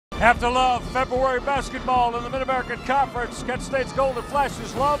Have to love February basketball in the Mid-American Conference. Kent State's Golden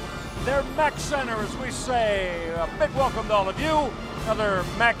Flashes love their MAC Center, as we say. A big welcome to all of you. Another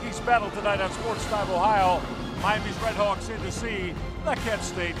MAC East battle tonight on Sports Time Ohio. Miami's Redhawks in to see the Kent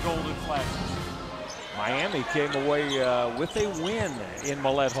State Golden Flashes. Miami came away with a win in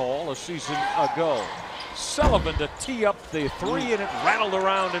Millett Hall a season ago. Sullivan to tee up the three, and it rattled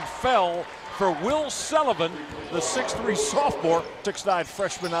around and fell for Will Sullivan, the 6'3 sophomore, 6'9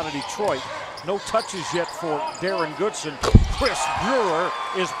 freshman out of Detroit. No touches yet for Darren Goodson. Chris Brewer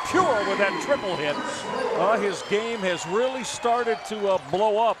is pure with that triple hit. His game has really started to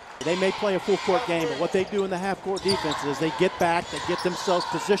blow up. They may play a full court game, but what they do in the half court defense is they get back, they get themselves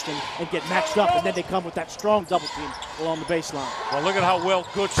positioned and get matched up, and then they come with that strong double team along the baseline. Well, look at how well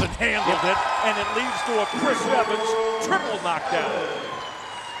Goodson handled it, and it leads to a Chris Evans triple knockdown.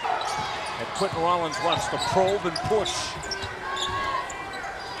 And Quentin Rollins wants to probe and push.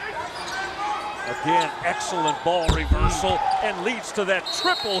 Again, excellent ball reversal, and leads to that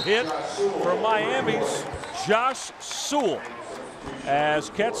triple hit for Miami's Josh Sewell.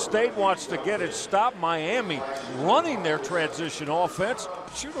 As Kent State wants to get it stopped, Miami running their transition offense.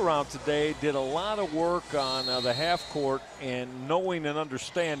 Shoot-around today did a lot of work on the half court and knowing and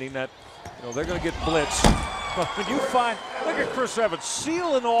understanding that they're going to get blitzed. But when you find, look at Chris Evans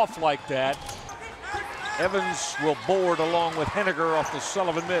sealing off like that. Evans will board along with Henniger off the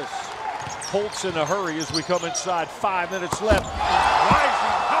Sullivan miss. Holtz in a hurry as we come inside. 5 minutes left.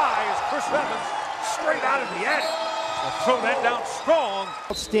 Rising high is Chris Evans, straight out of the edge. They'll throw that down strong.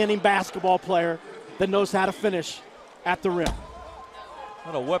 Outstanding basketball player that knows how to finish at the rim.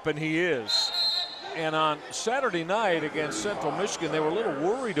 What a weapon he is. And on Saturday night against Central Michigan, they were a little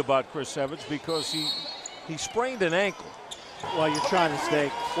worried about Chris Evans because he sprained an ankle. Well, you're trying to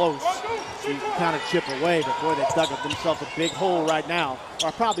stay close, so you can kind of chip away, but boy, they've dug up themselves a big hole right now. Or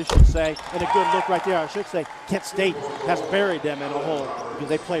I probably should say, and a good look right there, I should say, Kent State has buried them in a hole because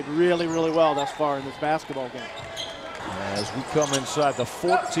they played really, really well thus far in this basketball game. As we come inside the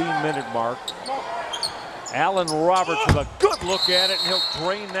 14-minute mark, Allen Roberts with a good look at it, and he'll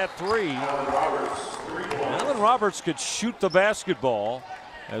drain that three. Allen Roberts could shoot the basketball.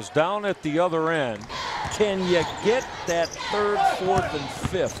 As down at the other end, can you get that third, fourth, and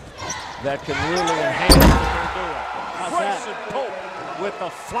fifth that can really enhance what they're doing? Bryson Pope with the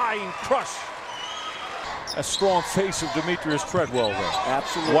flying crush. A strong face of Demetrius Treadwell there.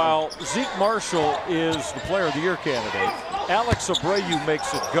 Absolutely. While Zeke Marshall is the Player of the Year candidate, Alex Abreu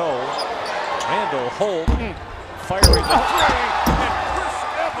makes it go. Randall Holt firing the three, and Chris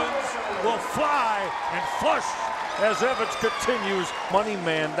Evans will fly and flush. As Evans continues, money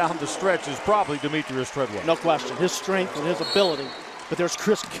man down the stretch is probably Demetrius Treadwell. No question, his strength and his ability. But there's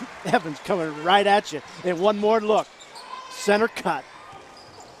Chris Evans coming right at you. And one more look, center cut.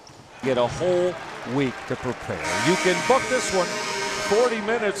 Get a whole week to prepare. You can book this one. 40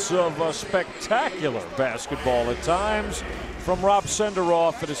 minutes of spectacular basketball at times from Rob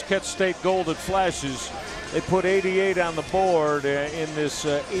Senderoff and his Kent State Golden Flashes. They put 88 on the board in this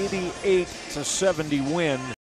 88-70 win.